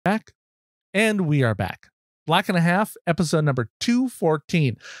Back, and we are back. Black and a Half, episode number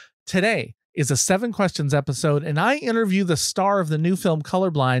 214. Today is a 7 questions episode, and I interview the star of the new film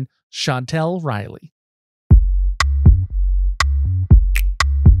Colorblind, Chantel Riley.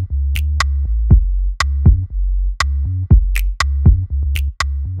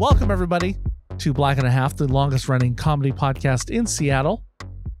 Welcome, everybody, to Black and a Half, the longest running comedy podcast in Seattle,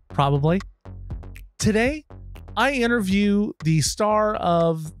 probably. Today, I interview the star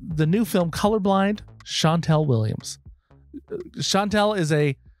of the new film Colorblind, Chantel Williams. Chantel is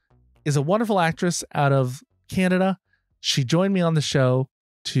a wonderful actress out of Canada. She joined me on the show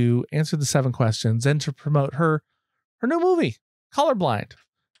to answer the 7 questions and to promote her new movie, Colorblind,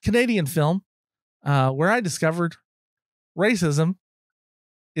 Canadian film, where I discovered racism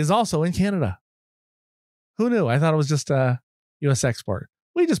is also in Canada. Who knew? I thought it was just a U.S. export.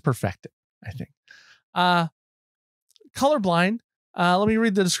 We just perfect it, I think. Colorblind, let me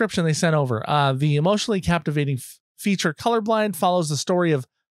read the description they sent over. The emotionally captivating feature Colorblind follows the story of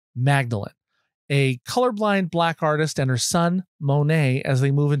Magdalene, a colorblind black artist, and her son, Monet, as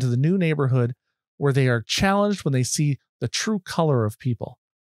they move into the new neighborhood where they are challenged when they see the true color of people.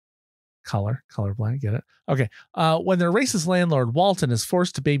 Colorblind, get it? Okay. When their racist landlord, Walton, is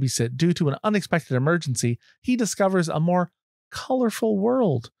forced to babysit due to an unexpected emergency, he discovers a more colorful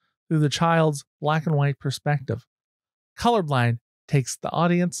world through the child's black and white perspective. Colorblind takes the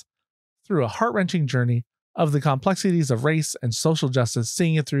audience through a heart-wrenching journey of the complexities of race and social justice,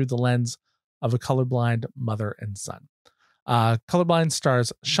 seeing it through the lens of a colorblind mother and son. Colorblind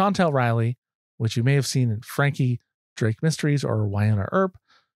stars Chantel Riley, which you may have seen in Frankie Drake Mysteries or Wynonna Earp,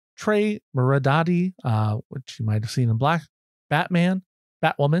 Trey Muradadi, which you might have seen in Batwoman,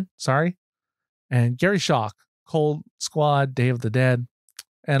 and Gary Schock, Cold Squad, Day of the Dead,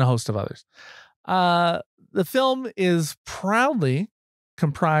 and a host of others. The film is proudly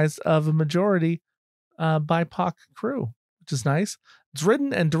comprised of a majority BIPOC crew, which is nice. It's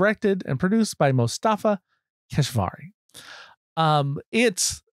written and directed and produced by Mostafa Keshvari.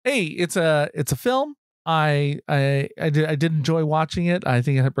 It's a film. I did enjoy watching it. I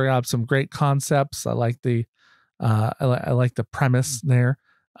think it brought up some great concepts. I like the premise there.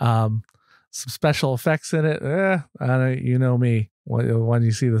 Some special effects in it. You know me when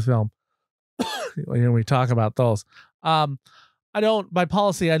you see the film. We talk about those. By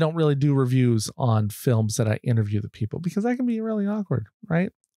policy, I don't really do reviews on films that I interview the people because that can be really awkward,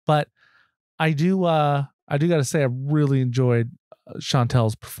 right? But I do got to say I really enjoyed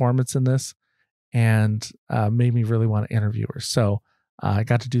Chantel's performance in this, and made me really want to interview her. So I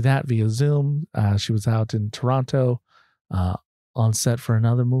got to do that via Zoom. She was out in Toronto on set for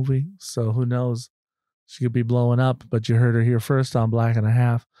another movie, so who knows? She could be blowing up, but you heard her here first on Black and a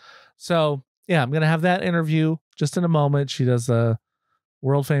Half. So yeah, I'm going to have that interview just in a moment. She does the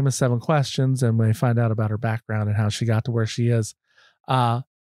world famous 7 questions, and we find out about her background and how she got to where she is.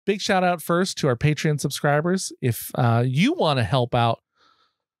 Big shout out first to our Patreon subscribers. If you want to help out,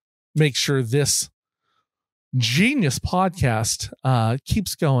 make sure this genius podcast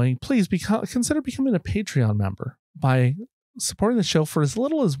keeps going, please consider becoming a Patreon member by supporting the show for as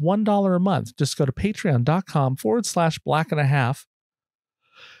little as $1 a month. Just go to patreon.com/black and a half.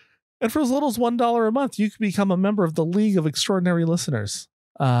 And for as little as $1 a month, you can become a member of the League of Extraordinary Listeners.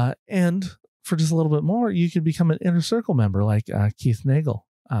 And for just a little bit more, you can become an Inner Circle member like Keith Nagel,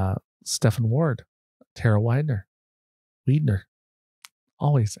 Stephen Ward, Tara Weidner.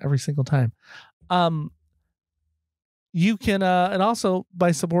 Always, every single time. You can, and also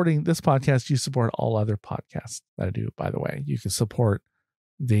by supporting this podcast, you support all other podcasts that I do, by the way. You can support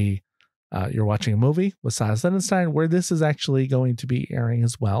You're Watching a Movie with Silas Lindenstein, where this is actually going to be airing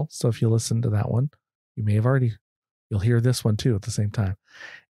as well. So if you listen to that one, you'll hear this one too at the same time.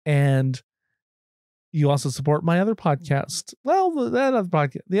 And you also support my other podcast. Well, that other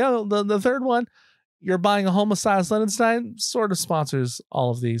podcast, the third one, You're Buying a Home with Silas Lindenstein, sort of sponsors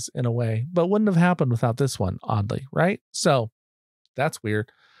all of these in a way, but wouldn't have happened without this one, oddly, right? So that's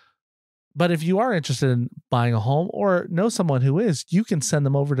weird. But if you are interested in buying a home or know someone who is, you can send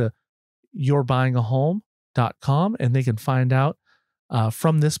them over to yourbuyingahome.com, and they can find out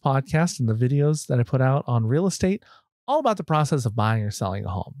from this podcast and the videos that I put out on real estate all about the process of buying or selling a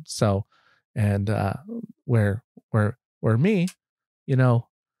home. So, and where me,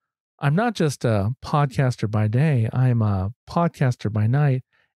 I'm not just a podcaster by day, I'm a podcaster by night,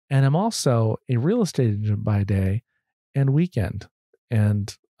 and I'm also a real estate agent by day and weekend.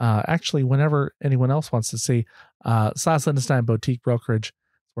 And actually, whenever anyone else wants to see, Silas Lindenstein Boutique Brokerage,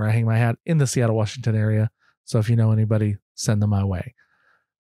 where I hang my hat in the Seattle, Washington area. So if you know anybody, send them my way.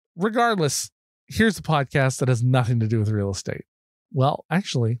 Regardless, here's a podcast that has nothing to do with real estate. Well,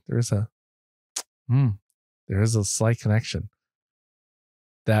 actually, there is a slight connection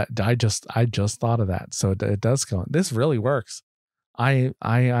that I just thought of that. So it does go. This really works.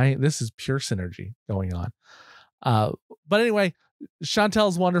 This is pure synergy going on. But anyway,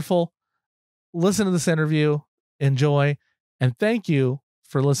 Chantel's wonderful. Listen to this interview, enjoy, and thank you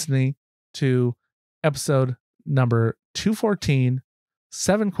for listening to episode number 214,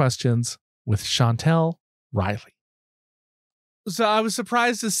 7 Questions with Chantel Riley. So I was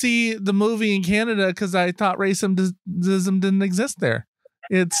surprised to see the movie in Canada because I thought racism didn't exist there.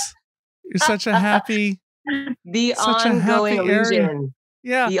 It's such a happy, the ongoing illusion. Area.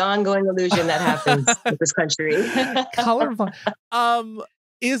 Yeah, the ongoing illusion that happens with this country. Colorblind.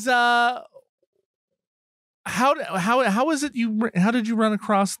 Is how is it how did you run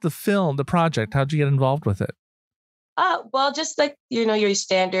across the project? How did you get involved with it? Well, just like your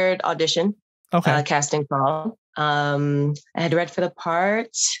standard audition, casting call. I had read for the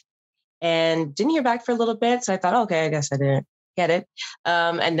part and didn't hear back for a little bit, so I thought, okay, I guess I didn't get it.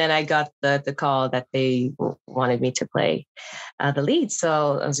 And then I got the call that they wanted me to play the lead,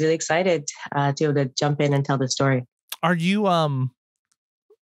 so I was really excited to be able to jump in and tell the story. Are you are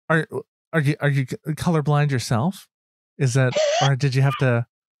you colorblind yourself? Is that, or did you have to?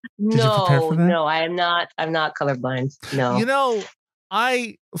 Did you prepare for that? No, I am not. I'm not colorblind. No.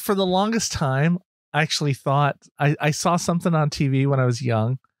 I for the longest time I actually thought I saw something on TV when I was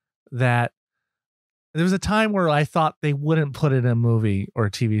young that there was a time where I thought they wouldn't put it in a movie or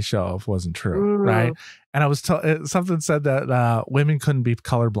a TV show if it wasn't true, right? And I was something said that women couldn't be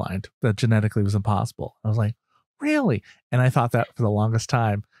colorblind, that genetically was impossible. I was like, really? And I thought that for the longest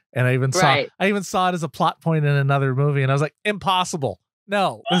time. And I even saw it as a plot point in another movie, and I was like, impossible.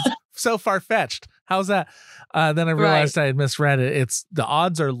 No, it's so far-fetched. How's that? Then I realized I had misread it. It's the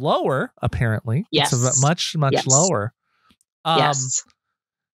odds are lower, apparently. Yes. It's much lower. Yes.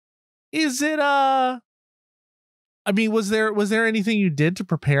 Is it I mean, was there anything you did to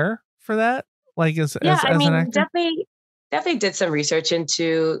prepare for that? Like as an actor? Definitely did some research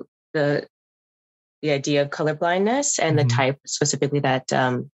into the idea of colorblindness and the type specifically that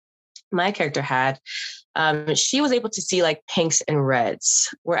my character had. She was able to see like pinks and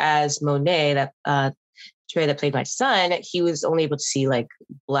reds, whereas Monet, that Trey that played my son, he was only able to see like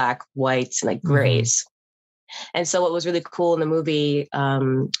black, whites, and like grays. And so what was really cool in the movie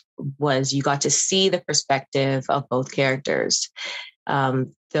was you got to see the perspective of both characters.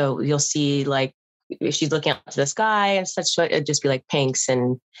 So you'll see like if she's looking up to the sky and such, it'd just be like pinks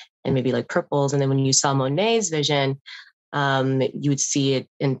and maybe like purples. And then when you saw Monet's vision, you would see it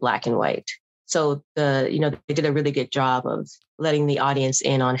in black and white. So they did a really good job of letting the audience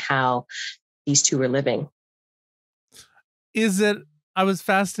in on how these two were living. I was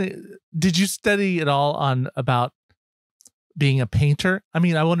fascinated. Did you study at all about being a painter? I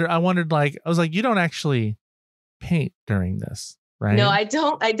mean, I wondered like, I was like, you don't actually paint during this, right? No, I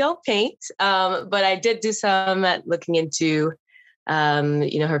don't paint. But I did do some looking into,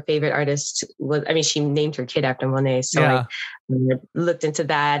 her favorite artist she named her kid after Monet. So I looked into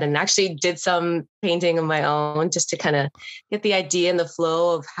that and actually did some painting of my own just to kind of get the idea and the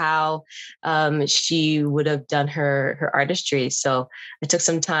flow of how she would have done her artistry. So I took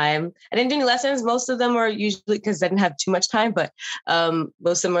some time. I didn't do any lessons. Most of them were usually because I didn't have too much time, but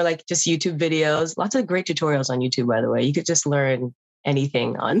most of them were like just YouTube videos. Lots of great tutorials on YouTube, by the way. You could just learn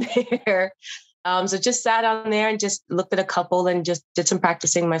anything on there. So just sat on there and just looked at a couple and just did some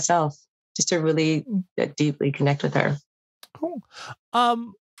practicing myself just to really deeply connect with her. Cool.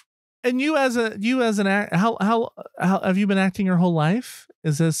 And you as an actor, how have you been acting your whole life?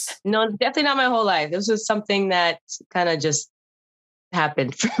 Is this? No, definitely not my whole life. This was something that kind of just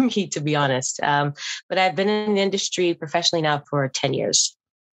happened for me, to be honest. But I've been in the industry professionally now for 10 years.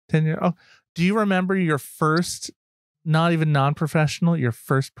 10 years. Oh, do you remember your first, not even non-professional, your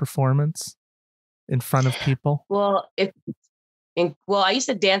first performance in front of people? Well, I used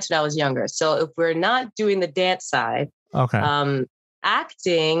to dance when I was younger. So if we're not doing the dance side,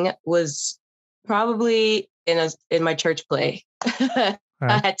 acting was probably in my church play. Right.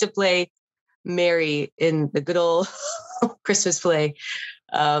 I had to play Mary in the good old Christmas play.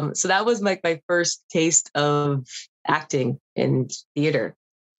 So that was like my first taste of acting in theater.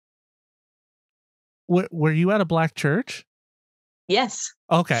 Were you at a Black church? Yes.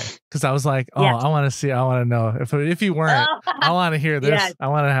 Okay. Because I was like, I want to know if you weren't, I want to hear this. Yes. I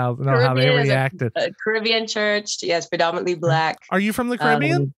want to know how they reacted. A Caribbean church. Yes. Predominantly Black. Are you from the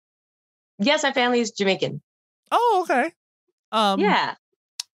Caribbean? Yes. My family is Jamaican. Oh, okay. Yeah.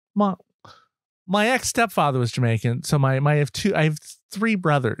 My ex-stepfather was Jamaican. So I have 3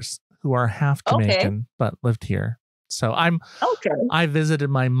 brothers who are half Jamaican, but lived here. So Okay. I visited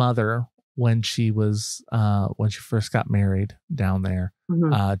my mother when she first got married down there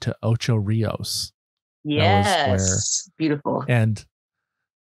to Ocho Rios. Yes. That was where, beautiful. And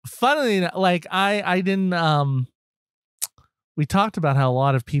funnily enough, like I didn't we talked about how a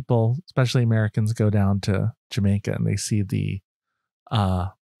lot of people, especially Americans, go down to Jamaica and they see the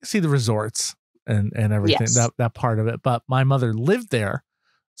resorts and everything, that part of it. But my mother lived there.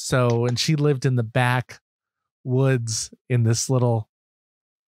 So, and she lived in the back woods in this little,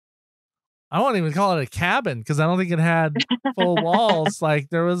 I won't even call it a cabin because I don't think it had full walls. Like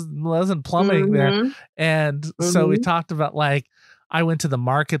there wasn't plumbing there. And so we talked about, like, I went to the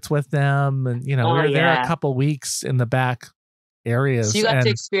markets with them and, we were there a couple weeks in the back areas. So you got to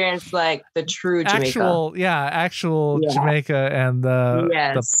experience like the true Jamaica. Actual Jamaica and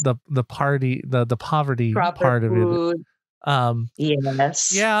the party, the poverty proper part food. of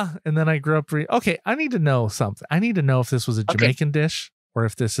it. Yeah. And then I grew up. Okay. I need to know something. I need to know if this was a Jamaican dish or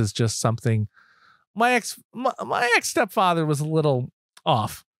if this is just something. My ex stepfather was a little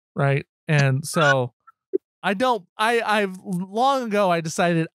off. Right. And so I've long ago, I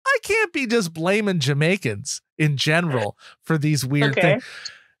decided I can't be just blaming Jamaicans in general for these weird things.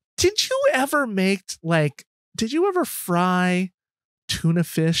 Did you ever fry tuna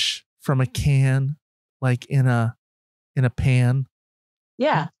fish from a can, like in a pan?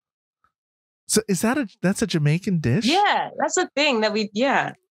 Yeah. So that's a Jamaican dish? Yeah, that's a thing that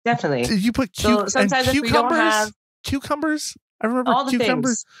definitely. Did you put sometimes if we don't have cucumbers? I remember all the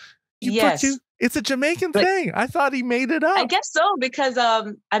cucumbers. Yes. It's a Jamaican thing. I thought he made it up. I guess so, because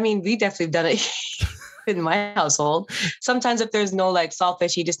we definitely done it in my household. Sometimes if there's no like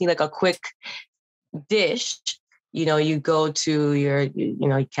saltfish, you just need like a quick dish. You go to your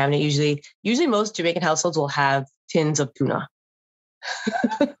cabinet. Usually most Jamaican households will have tins of tuna.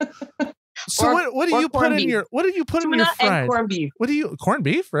 So what do you put in your fried? And corned beef. What do you corned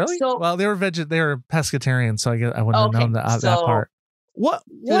beef? Really? So, well, they were pescatarian, so I wouldn't have known that part.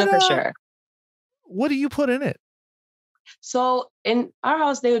 Tuna for sure. What do you put in it? So in our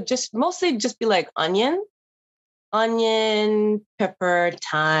house, they would mostly just be like onion, pepper,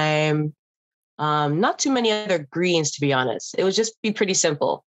 thyme. Not too many other greens, to be honest. It would just be pretty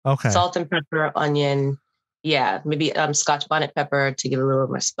simple. Okay. Salt and pepper, onion. Yeah, maybe Scotch bonnet pepper to give a little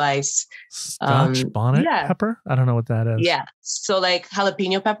more spice. Scotch bonnet pepper? I don't know what that is. Yeah. So like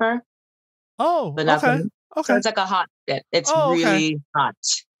jalapeno pepper. Oh, okay. So it's like a hot bit. It's really hot.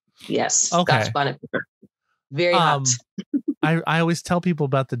 Yes. Scotch bonnet pepper. Very hot. I always tell people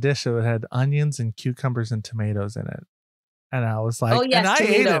about the dish that had onions and cucumbers and tomatoes in it. And I was like, and I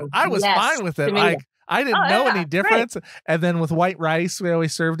ate it. I was fine with it. Tomato. I didn't know any difference. Right. And then with white rice, we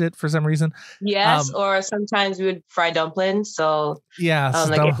always served it for some reason. Yes, or sometimes we would fry dumplings. So so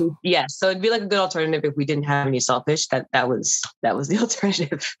it'd be like a good alternative if we didn't have any saltfish. That was the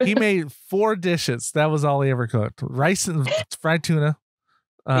alternative. He made 4 dishes. That was all he ever cooked: rice and fried tuna,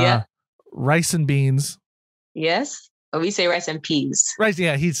 rice and beans. Yes, we say rice and peas. Rice,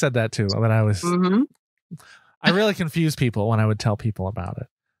 yeah, he said that too. But I was, I really confused people when I would tell people about it.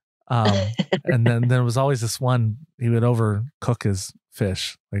 And then there was always this one, he would overcook his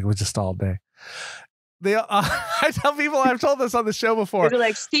fish. Like it was just all day. I tell people, I've told this on the show before. Is it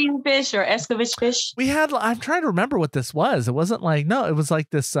like steamed fish or escovitch fish? I'm trying to remember what this was. It wasn't like, no, it was like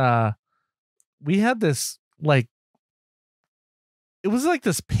this, we had this like, it was like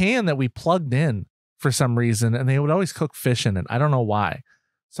this pan that we plugged in for some reason. And they would always cook fish in it. I don't know why.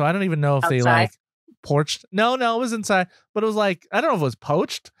 So I don't even know if they like poached. No, it was inside, but it was like, I don't know if it was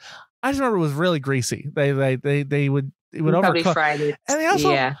poached. I just remember it was really greasy. They would overcook. Fried it. And they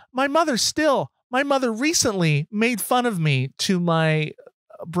also, my mother recently made fun of me to my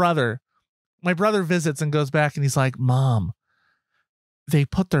brother. My brother visits and goes back and he's like, Mom, they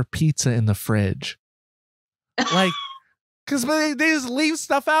put their pizza in the fridge. Like, because they just leave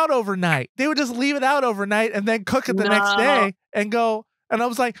stuff out overnight. They would just leave it out overnight and then cook it the next day and go. And I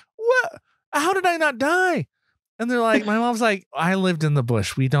was like, what? How did I not die? And they're like, my mom's like, I lived in the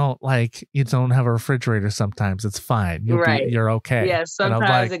bush. We don't you don't have a refrigerator sometimes. It's fine. You're okay. Yeah,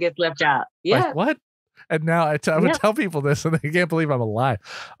 sometimes it gets left out. Yeah. Like, what? And now I would tell people this and they can't believe I'm alive.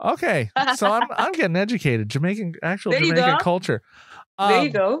 Okay. So I'm getting educated. Jamaican culture. There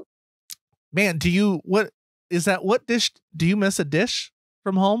you go. Man, what dish? Do you miss a dish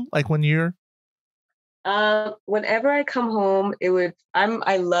from home? Like when you're whenever I come home,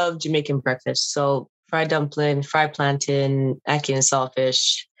 I love Jamaican breakfast. So fried dumpling, fried plantain, ackee and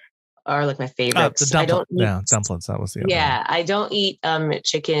saltfish are like my favorites. Dumplings. That was the other one. I don't eat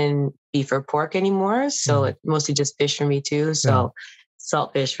chicken, beef, or pork anymore. So it's mostly just fish for me too. So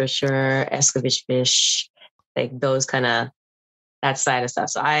saltfish for sure, escovitch fish, like those kind of that side of stuff.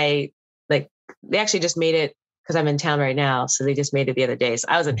 So I like they actually just made it because I'm in town right now. So they just made it the other day. So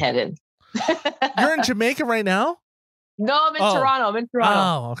I was in heaven. You're in Jamaica right now? No, I'm in Toronto. I'm in Toronto.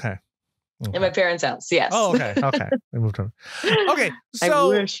 Oh, okay. In my parents' house. Yes. Oh, okay. Okay. I moved on. Okay.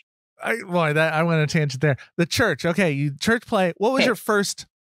 So I wish. I went on a tangent there. The church. Okay. You church play. What was your first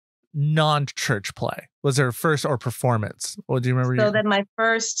non-church play? Was there first or performance? What do you remember? So then my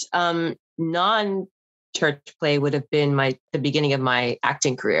first non-church play would have been the beginning of my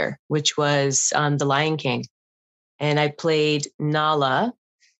acting career, which was The Lion King. And I played Nala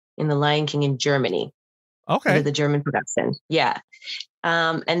in The Lion King in Germany. Okay. The German production. Yeah.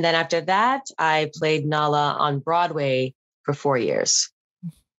 And then after that, I played Nala on Broadway for 4 years.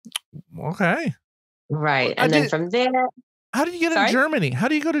 Okay. Right. And then from there. How did you get in Germany? How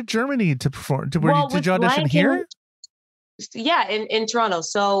do you go to Germany to perform? Did you audition here? Yeah, in Toronto.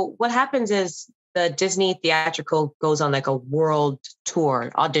 So what happens is the Disney theatrical goes on like a world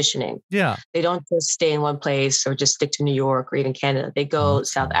tour auditioning. Yeah. They don't just stay in one place or just stick to New York or even Canada. They go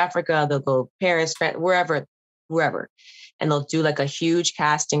South Africa, they'll go Paris, France, wherever. And they'll do like a huge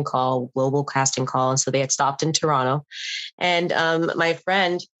casting call, global casting call. And so they had stopped in Toronto. And my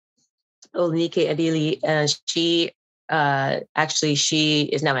friend, Olnike Adili, she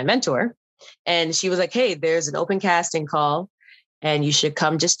is now my mentor. And she was like, hey, there's an open casting call and you should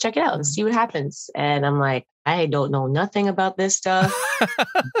come just check it out and see what happens. And I'm like, I don't know nothing about this stuff,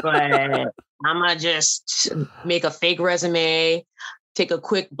 but I'm going to just make a fake resume, take a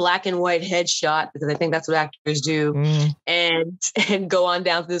quick black and white headshot because I think that's what actors do, and go on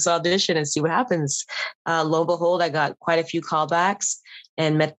down to this audition and see what happens. Lo and behold, I got quite a few callbacks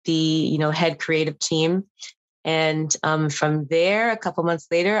and met the head creative team. And from there, a couple months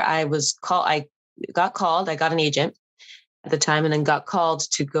later, I got an agent at the time, and then got called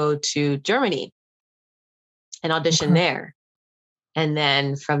to go to Germany and audition there. And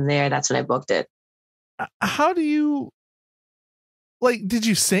then from there, that's when I booked it. How do you, did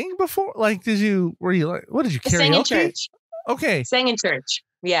you sing before? What did you karaoke? Sang in church. Okay. Sang in church.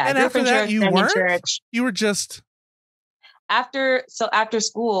 Yeah. And after that, you weren't? You were just... After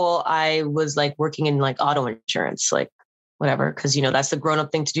school, I was working in auto insurance, whatever. Cause that's the grown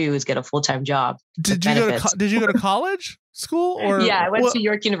up thing to do is get a full-time job. Did you go to college school or? Yeah, I went to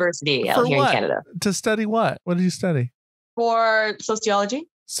York University out here in Canada. To study what? What did you study? For sociology.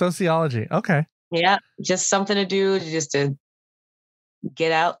 Sociology. Okay. Yeah. Just something to do just to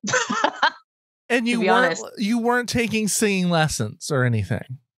get out. And you weren't taking singing lessons or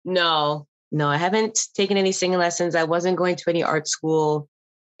anything? No, I haven't taken any singing lessons. I wasn't going to any art school.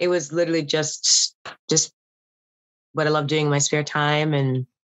 It was literally just what I love doing in my spare time, and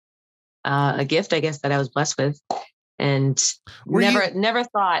a gift, I guess, that I was blessed with. And never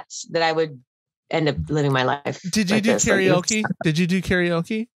thought that I would end up living my life. Did you do karaoke? Did you do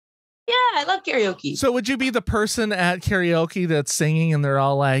karaoke? Yeah, I love karaoke. So would you be the person at karaoke that's singing and they're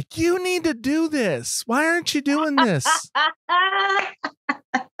all like, you need to do this. Why aren't you doing this?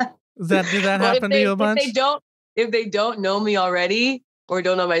 Did that happen to you a bunch? If they don't know me already or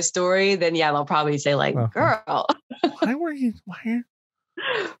don't know my story, then yeah, they'll probably say girl. Why were you?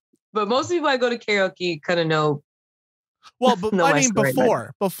 But most people I go to karaoke kind of know. Well, but I mean,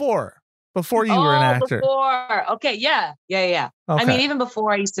 before you were an actor. Before. Okay. Yeah. Okay. I mean, even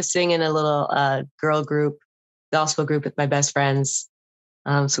before I used to sing in a little girl group, gospel group with my best friends.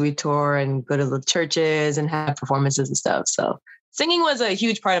 So we tour and go to the churches and have performances and stuff. So singing was a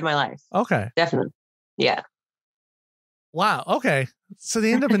huge part of my life. Okay. Definitely. Yeah. Wow. Okay. So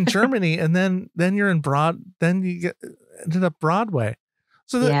they end up in Germany and then you're in ended up Broadway.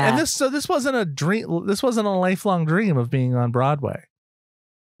 So this wasn't a dream. This wasn't a lifelong dream of being on Broadway.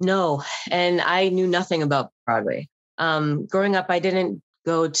 No. And I knew nothing about Broadway. Growing up, I didn't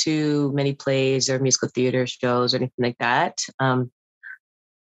go to many plays or musical theater shows or anything like that.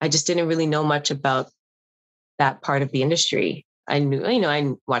 I just didn't really know much about that part of the industry. I knew,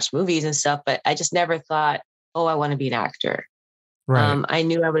 I watched movies and stuff, but I just never thought, oh, I want to be an actor. Right. I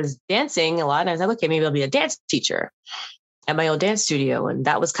knew I was dancing a lot. And I was like, okay, maybe I'll be a dance teacher at my old dance studio. And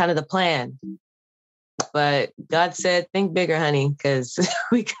that was kind of the plan. But God said, think bigger, honey, because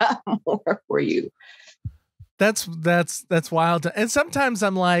we got more for you. That's wild. And sometimes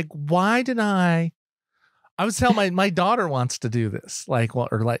I'm like, why did I was telling my daughter wants to do this,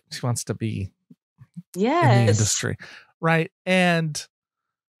 she wants to be in the industry. Right. And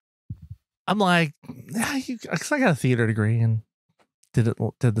I'm like, because I got a theater degree and did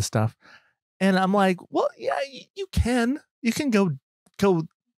the stuff. And I'm like, well, yeah, you can go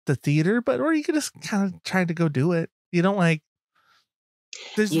to theater, or you could just kind of try to go do it. You don't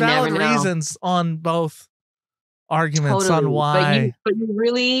there's valid reasons on both arguments on why. But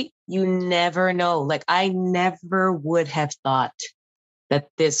you never know. Like, I never would have thought that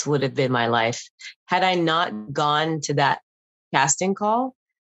this would have been my life. Had I not gone to that casting call,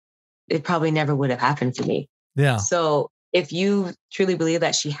 it probably never would have happened for me. Yeah. So if you truly believe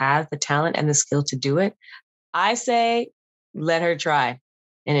that she has the talent and the skill to do it, I say let her try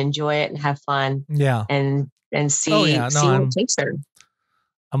and enjoy it and have fun. Yeah. And see, see what it takes her.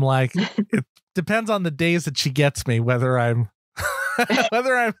 I'm like, it depends on the days that she gets me, whether I'm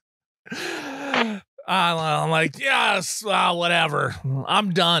I'm like, yes, whatever,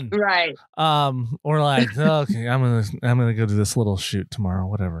 I'm done. Right. Or like, okay, I'm gonna go do this little shoot tomorrow,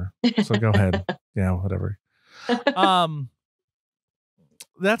 whatever. So go ahead. Yeah, whatever.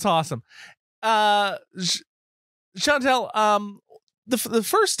 That's awesome. Chantel, the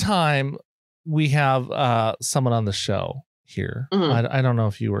first time we have someone on the show here, I don't know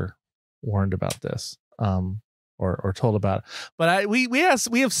if you were warned about this, or told about it, but we have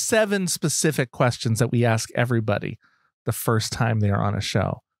 7 specific questions that we ask everybody the first time they are on a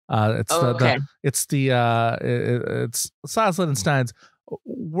show. It's Silas Lidenstein's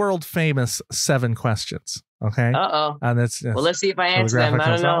world famous 7 questions. Okay. And it's well, let's see if I answer them. I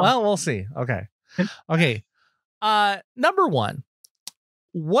don't know. Well, we'll see. Okay. Okay. Number 1,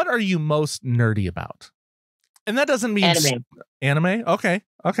 what are you most nerdy about? And that doesn't mean anime. Okay.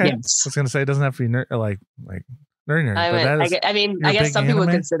 Yes. I was gonna say it doesn't have to be like nerdy. I guess some people would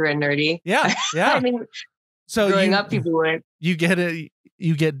consider it nerdy. Yeah. I mean, so growing up, people would. You get it.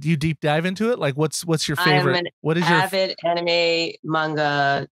 You deep dive into it. Like, what's your favorite? I'm an avid anime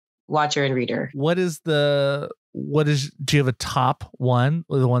manga watcher and reader. Do you have a top one?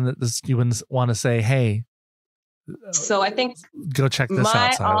 The one that you would want to say, hey. So I think go check this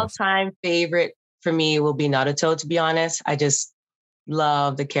out. My all-time favorite for me will be Naruto. To be honest, I just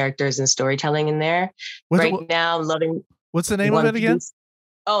love the characters and storytelling in there. Now, I'm loving. What's the name of it again?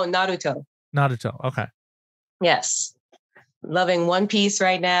 Oh, Naruto. Naruto. Okay. Yes, loving One Piece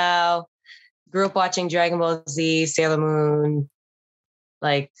right now. Grew up watching Dragon Ball Z, Sailor Moon.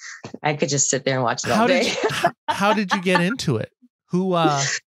 Like, I could just sit there and watch it all day. How did you get into it? Who?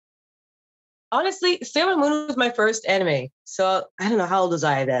 Honestly, Sailor Moon was my first anime. So I don't know, how old was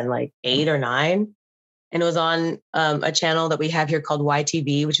I then? Like 8 or 9. And it was on a channel that we have here called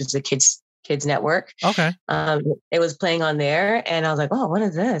YTV, which is a kids network. Okay. It was playing on there, and I was like, oh, what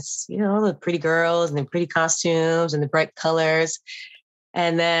is this? You know, the pretty girls and the pretty costumes and the bright colors.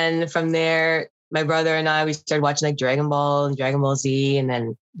 And then from there, my brother and I, we started watching like Dragon Ball and Dragon Ball Z. And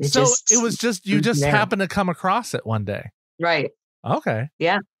then you just happened to come across it one day. Right. Okay.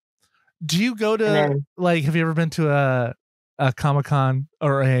 Yeah. Do you go to have you ever been to a Comic-Con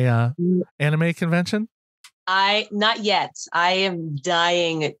or a anime convention? Not yet. I am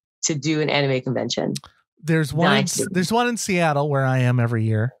dying to do an anime convention. There's one in Seattle where I am every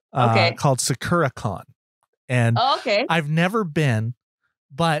year. Called SakuraCon. And I've never been,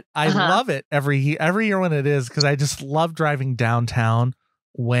 but I love it every year when it is, because I just love driving downtown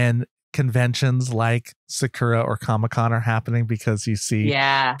when conventions like Sakura or Comic-Con are happening, because you see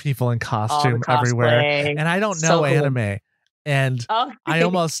people in costume everywhere. And I don't know anime. And I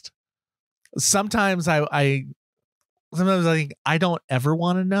almost sometimes I think I don't ever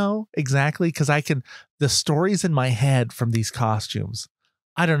want to know exactly, because the stories in my head from these costumes,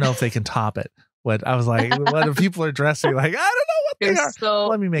 I don't know if they can top it. What I was like, when people are dressing like, I don't know what they are. So,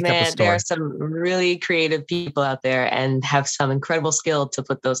 let me make up a story. There are some really creative people out there and have some incredible skill to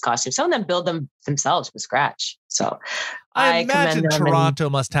put those costumes. Some of them build them themselves from scratch. So I imagine Toronto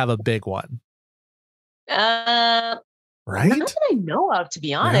must have a big one. Right? Not that I know of, to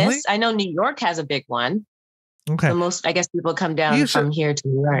be honest. Really? I know New York has a big one. Okay. So most, I guess, people come down from here to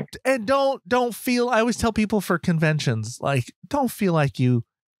New York. And don't feel, I always tell people for conventions, like, don't feel like you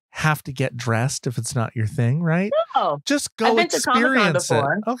have to get dressed if it's not your thing, right? No. Just go experience it.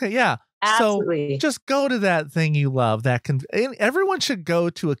 Okay, yeah. Absolutely. So just go to that thing you love. Everyone should go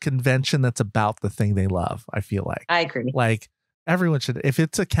to a convention that's about the thing they love, I feel like. I agree. Like, everyone should, if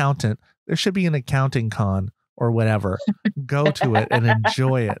it's accountant, there should be an accounting con or whatever. Go to it and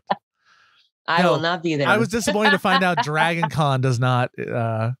enjoy it. I will not be there. I was disappointed to find out Dragon Con does not,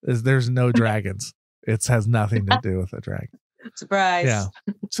 there's no dragons. It has nothing to do with a dragon. Surprise. Yeah.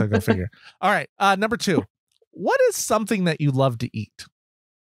 So go figure. All right. Number 2, what is something that you love to eat?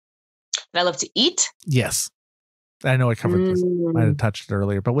 That I love to eat? Yes. I know I covered this. I had touched it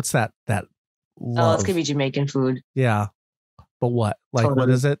earlier, but what's that love? Oh, it's going to be Jamaican food. Yeah. But what? Like, totally. What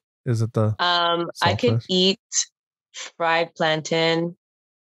is it? Is it the I could eat fried plantain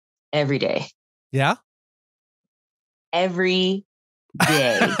every day. Yeah? Every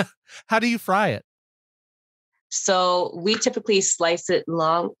day. How do you fry it? So we typically slice it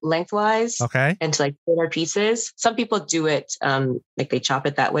lengthwise. Okay. Into like thinner pieces. Some people do it like they chop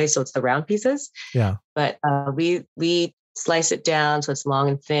it that way, so it's the round pieces. Yeah. But we slice it down so it's long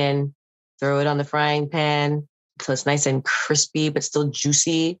and thin. Throw it on the frying pan so it's nice and crispy but still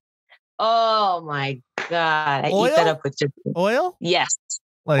juicy. Oh my God! I eat that up with just oil. Yes,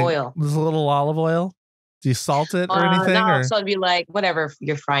 like oil. There's a little olive oil. Do you salt it or anything? No, so it'd be like whatever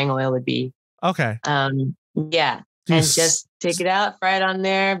your frying oil would be. Okay. Yeah. And just take it out, fry it on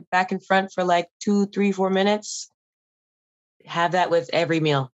there, back and front for like 2, 3, 4 minutes. Have that with every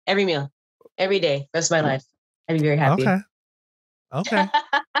meal, every day, rest of my life. I'd be very happy. Okay.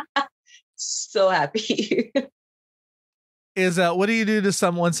 So happy. Is what do you do to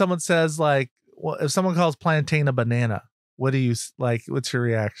someone? Someone says like, well, if someone calls plantain a banana, what do you like? What's your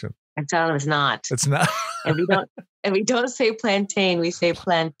reaction? I tell them it's not. It's not. and we don't say plantain. We say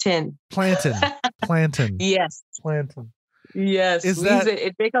plantain. Plantain. Yes. Plantain. Yes.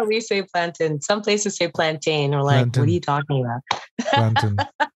 We say plantain. Some places say plantain. Or like, plantain. What are you talking about? Plantain.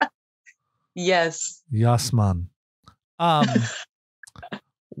 Yes. Yes, man.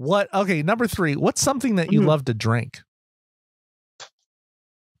 What? Okay, number 3. What's something that you love to drink?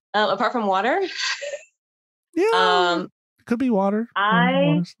 Apart from water? Yeah. Could be water.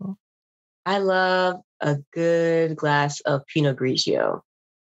 I love a good glass of Pinot Grigio.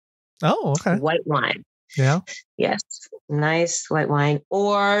 Oh, okay. White wine. Yeah. Yes. Nice white wine.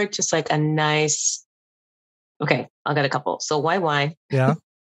 Or just like a nice, okay, I'll get a couple. So white wine. Yeah.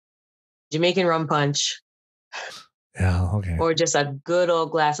 Jamaican rum punch. Yeah, okay. Or just a good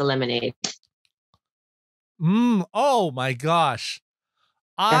old glass of lemonade. Oh my gosh.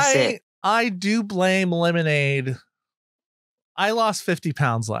 That's it. I do blame lemonade. I lost 50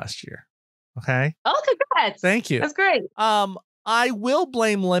 pounds last year. Okay. Oh, congrats. Thank you. That's great. I will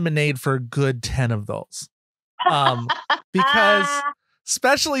blame lemonade for a good 10 of those. Because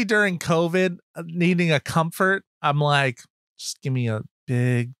especially during COVID, needing a comfort, I'm like, just give me a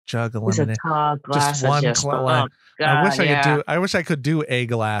big jug of lemonade. Just one glass. I wish I could do a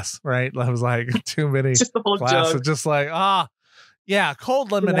glass, right? I was like too many just the whole glasses. jug. Just like, yeah,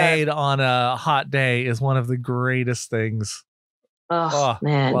 cold lemonade on a hot day is one of the greatest things. Oh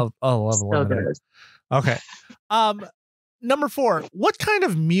man. Love lemonade. Good. Okay. Number 4, what kind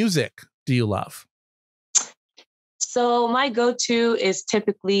of music do you love? So my go-to is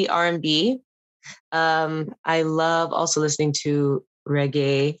typically R&B. I love also listening to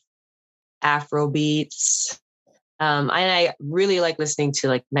reggae, Afro beats. And I really like listening to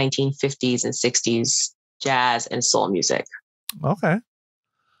like 1950s and 60s jazz and soul music. Okay.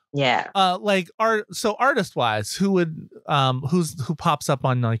 Yeah. So artist wise, who pops up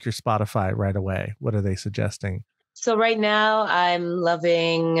on like your Spotify right away? What are they suggesting? So right now I'm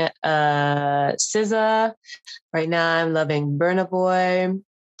loving SZA. Right now I'm loving Burna Boy.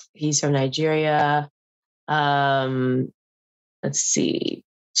 He's from Nigeria. Let's see.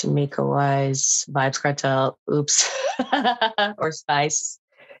 Jamaica wise, Vibes Cartel. Oops. Or Spice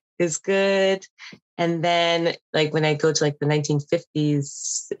is good. And then like when I go to like the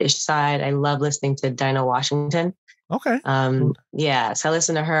 1950s-ish side, I love listening to Dinah Washington. Okay. Yeah. So I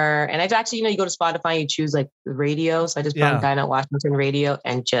listen to her. And I actually, you go to Spotify, you choose like the radio. So I just put on Dinah Washington radio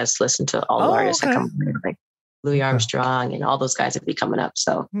and just listen to all the artists that come up, like Louis Armstrong and all those guys that be coming up.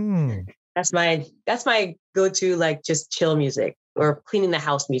 So that's my go-to, like just chill music or cleaning the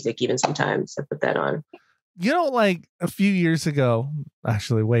house music. Even sometimes I put that on. Like a few years ago,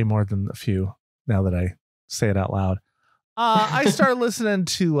 actually way more than a few now that I say it out loud, I started listening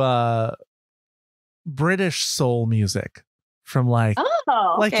to British soul music from like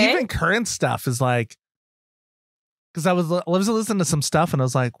even current stuff is like, because I was listening to some stuff and I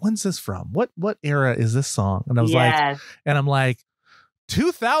was like, when's this from? What era is this song? And I was like, and I'm like,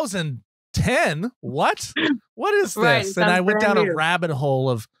 2010? What is this? And I went down a rabbit hole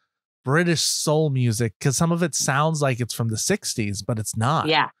of British soul music because some of it sounds like it's from the 60s, but it's not.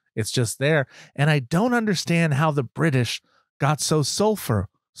 Yeah. It's just there. And I don't understand how the British got so soulful,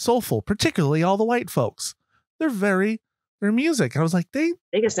 particularly all the white folks. Their music. I was like,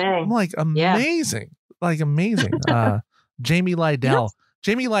 I'm like, amazing. Like amazing. Jamie Lydell. Yes.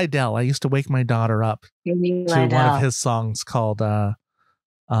 Jamie Lydell. I used to wake my daughter up to one of his songs called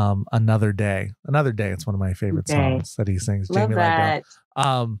Another Day. Another Day. It's one of my favorite songs that he sings. Love Jamie that.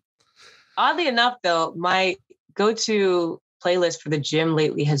 Lydell. Oddly enough, though, my go-to playlist for the gym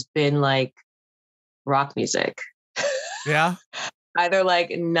lately has been like rock music. Yeah. Either like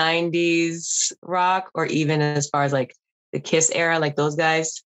 90s rock or even as far as like the Kiss era, like those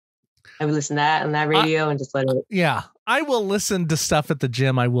guys. I would listen to that on that radio and just let it. Yeah. I will listen to stuff at the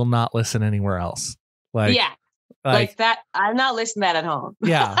gym. I will not listen anywhere else. Like, Like that. I'm not listening to that at home.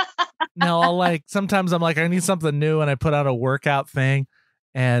 Yeah. No, I'll like, sometimes I'm like, I need something new, and I put out a workout thing,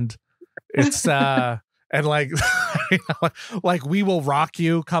 and it's and like like We Will Rock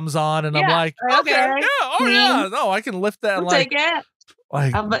You comes on, and I'm like, okay, yeah, oh yeah, no, I can lift that. I'll Like, take it.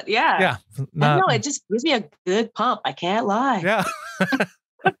 Like, but yeah, I know it just gives me a good pump. I can't lie. Yeah.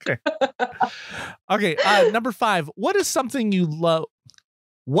 Okay. Okay. Number 5. What is something you love?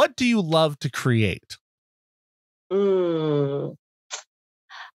 What do you love to create?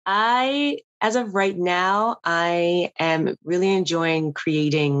 As of right now, I am really enjoying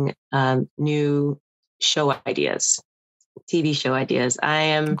creating new show ideas, TV show ideas. I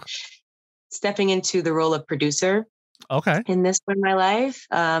am stepping into the role of producer. Okay. In this part of my life,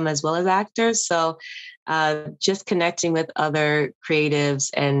 as well as actors. So just connecting with other creatives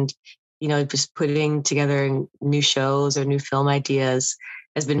and, just putting together new shows or new film ideas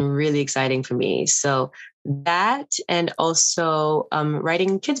has been really exciting for me. So that, and also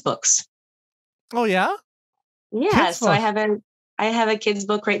writing kids' books. Oh, yeah? Yeah. Kids so book. I have a kids'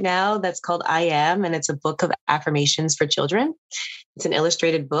 book right now that's called I Am, and it's a book of affirmations for children. It's an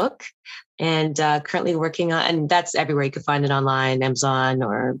illustrated book, and currently working on, and that's everywhere. You can find it online, Amazon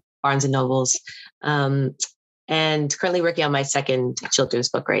or Barnes and Nobles. And currently working on my second children's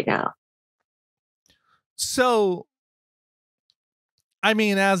book right now. So, I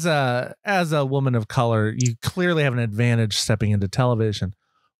mean, as a woman of color, you clearly have an advantage stepping into television.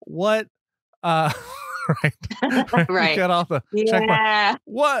 What, right? Right. You got all the check.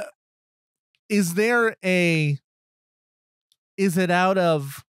 What is there a? Is it out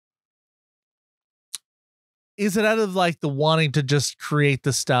of like the wanting to just create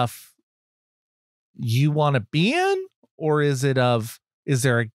the stuff you want to be in, or is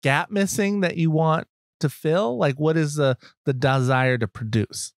there a gap missing that you want to fill? Like, what is the desire to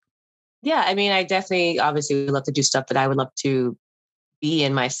produce? Yeah, I mean, I definitely obviously would love to do stuff that I would love to be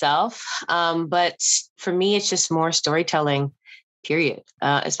in myself. But for me, it's just more storytelling, period,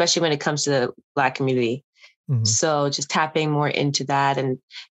 especially when it comes to the Black community. Mm-hmm. So just tapping more into that, and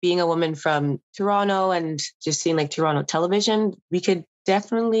being a woman from Toronto and just seeing like Toronto television, we could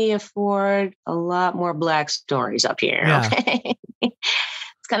definitely afford a lot more Black stories up here. Yeah. Okay.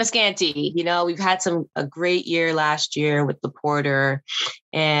 It's kind of scanty. We've had a great year last year with The Porter,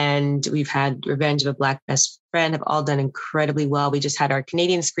 and we've had Revenge of a Black Best Friend, have all done incredibly well. We just had our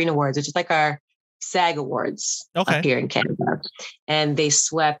Canadian Screen Awards, which is like our SAG Awards up here in Canada, and they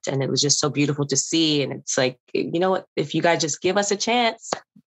swept, and it was just so beautiful to see. And it's like, what, if you guys just give us a chance,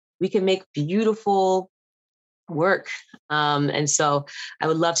 we can make beautiful work. And so I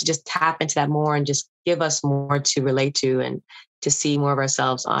would love to just tap into that more and just give us more to relate to and to see more of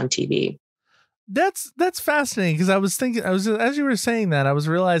ourselves on TV. That's fascinating, because I was thinking, as you were saying that, I was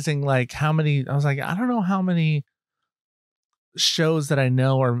realizing I don't know how many shows that I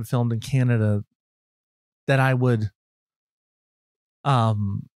know are filmed in Canada that I would, I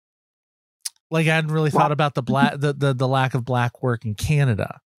hadn't really thought about the lack of Black work in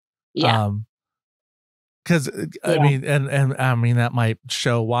Canada. Yeah. Because I mean, and I mean, that might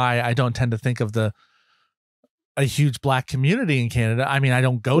show why I don't tend to think of a huge Black community in Canada. I mean, I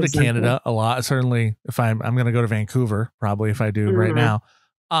don't go to Canada a lot. Certainly, if I'm going to go to Vancouver, probably, if I do right now.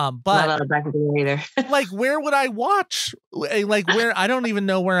 But not a lot of Black people either. Like, where would I watch? Like, where I don't even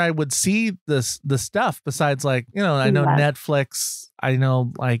know where I would see the stuff besides, like, I know Netflix. I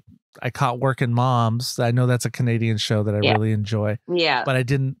know, like, I caught Working Moms. I know that's a Canadian show that I really enjoy. Yeah,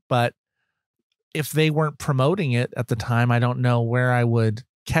 but if they weren't promoting it at the time, I don't know where I would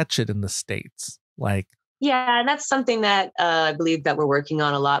catch it in the States. Like, yeah, and that's something that I believe that we're working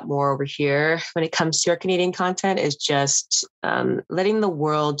on a lot more over here when it comes to our Canadian content, is just letting the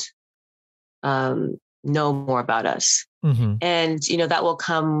world know more about us. Mm-hmm. And, that will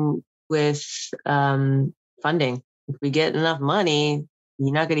come with funding. If we get enough money,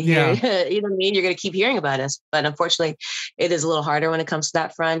 you're not going to hear, you know what I mean? You're going to keep hearing about us. But unfortunately, it is a little harder when it comes to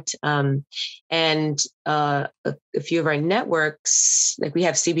that front. And a few of our networks, like we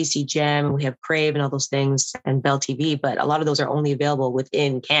have CBC Gem and we have Crave and all those things, and Bell TV, but a lot of those are only available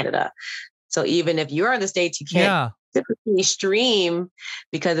within Canada. So even if you're in the States, you can't typically stream,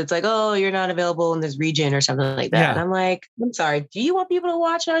 because it's like, oh, you're not available in this region or something like that. Yeah. And I'm like, I'm sorry, do you want people to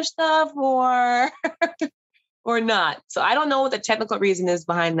watch our stuff or not? So I don't know what the technical reason is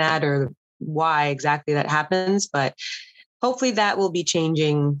behind that or why exactly that happens, but hopefully that will be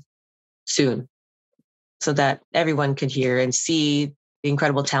changing soon so that everyone can hear and see the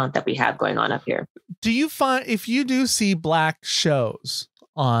incredible talent that we have going on up here. Do you find, if you do see Black shows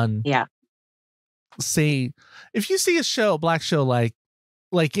on, say, if you see a Black show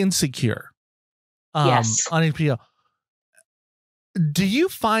like Insecure, Yes. on HBO. Do you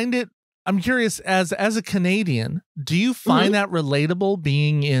find it? I'm curious, as a Canadian, do you find that relatable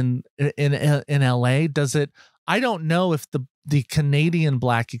being in LA? Does it? I don't know if the Canadian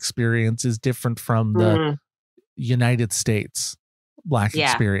Black experience is different from the United States Black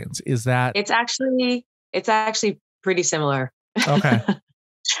experience. Is that? It's actually pretty similar. Okay.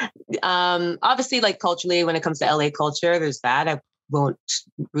 Obviously, like culturally, when it comes to LA culture, there's that I won't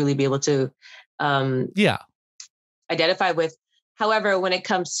really be able to identify with. However, when it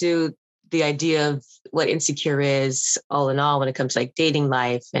comes to the idea of what Insecure is, all in all, when it comes to like dating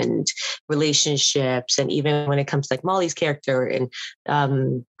life and relationships, and even when it comes to like Molly's character and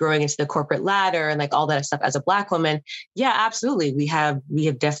growing into the corporate ladder and like all that stuff as a Black woman, yeah, absolutely, we have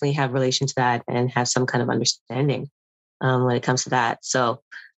definitely have relation to that and have some kind of understanding when it comes to that. So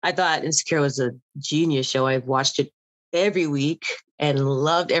I thought Insecure was a genius show. I've watched it every week and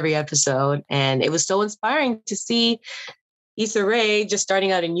loved every episode, and it was so inspiring to see Issa Rae just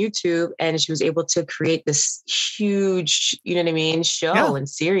starting out in YouTube, and she was able to create this huge, you know what I mean, show and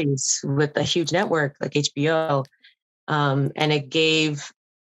series with a huge network like HBO. And it gave,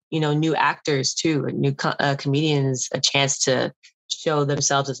 new actors too, and new comedians a chance to show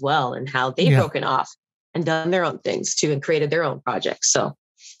themselves as well and how they've broken off and done their own things too and created their own projects. So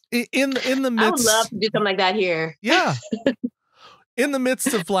in the midst, I would love to do something like that here. Yeah. In the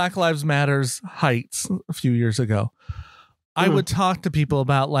midst of Black Lives Matter's heights a few years ago, I would talk to people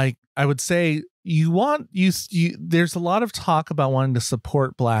about, like, I would say, there's a lot of talk about wanting to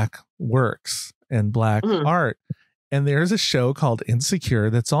support Black works and Black art. And there's a show called Insecure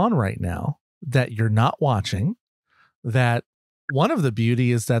that's on right now that you're not watching, that one of the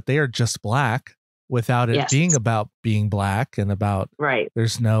beauty is that they are just Black without it being about being Black and about,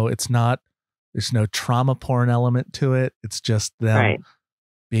 there's no trauma porn element to it. It's just them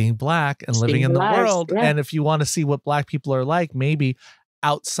being Black and living in the world. Yeah. And if you want to see what Black people are like, maybe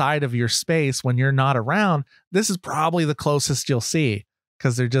outside of your space when you're not around, this is probably the closest you'll see,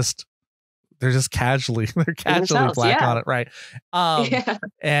 because they're just casually Black on it. Right.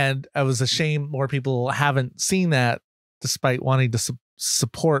 And it was a shame more people haven't seen that, despite wanting to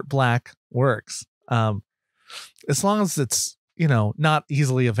support Black works. As long as it's, not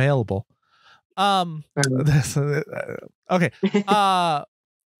easily available. Okay.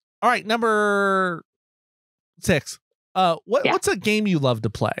 All right, number 6. What's a game you love to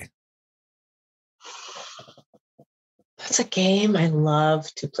play? What's a game I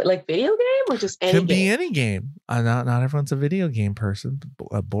love to play? Like video game or just any game? Can be any game. Not everyone's a video game person.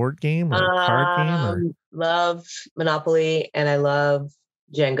 A board game or a card game? Or... Love Monopoly, and I love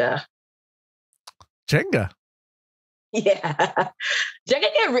Jenga. Jenga? Yeah. Jenga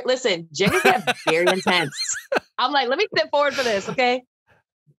get very intense. I'm like, let me step forward for this, okay?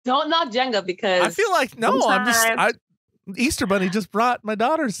 Don't knock Jenga, because I feel like Easter Bunny just brought my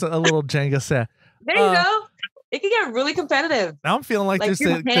daughter's a little Jenga set. There you go. It can get really competitive. Now I'm feeling like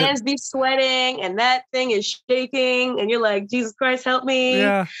your hands be sweating and that thing is shaking and you're like, Jesus Christ, help me.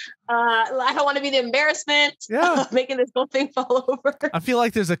 Yeah. I don't want to be the embarrassment of making this whole thing fall over. I feel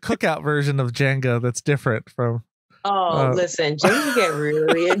like there's a cookout version of Jenga that's different from. Oh, listen, Jenga get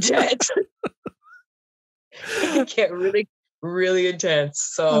really intense. It get really, really intense.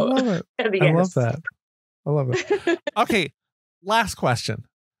 So I love it. I love that. Okay, last question.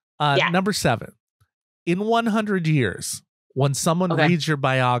 Number 7. In 100 years, when someone reads your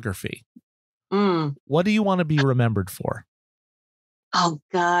biography, what do you want to be remembered for? Oh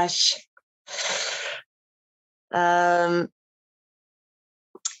gosh. That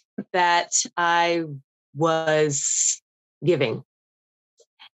I was giving.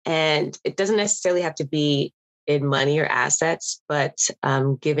 And it doesn't necessarily have to be in money or assets, but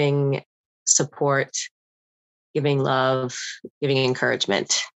giving support, giving love, giving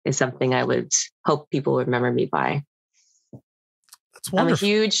encouragement is something I would hope people would remember me by. That's wonderful.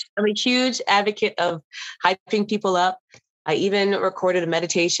 I'm a huge advocate of hyping people up. I even recorded a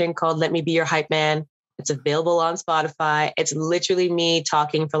meditation called Let Me Be Your Hype Man. It's available on Spotify. It's literally me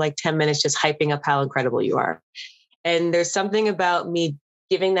talking for like 10 minutes, just hyping up how incredible you are. And there's something about me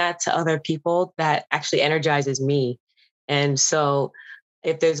giving that to other people that actually energizes me. And so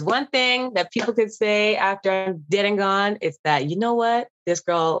if there's one thing that people could say after I'm dead and gone, it's that, you know what? This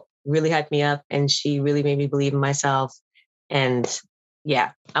girl really hyped me up and she really made me believe in myself. And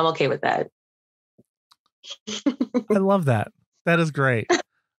yeah, I'm okay with that. I love that. That is great.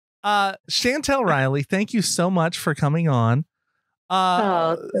 Chantel Riley, thank you so much for coming on.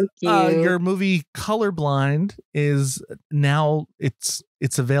 Thank you. Your movie Colorblind is now it's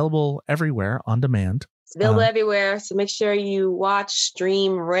available everywhere on demand. It's available everywhere. So make sure you watch,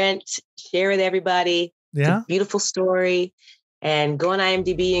 stream, rent, share with everybody. Yeah. It's a beautiful story. And go on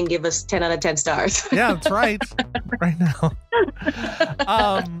IMDb and give us 10 out of 10 stars. Yeah, that's right. Right now.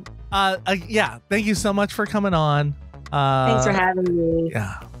 Yeah. Thank you so much for coming on. Thanks for having me.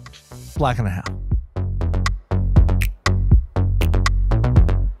 Yeah. Black and a Half.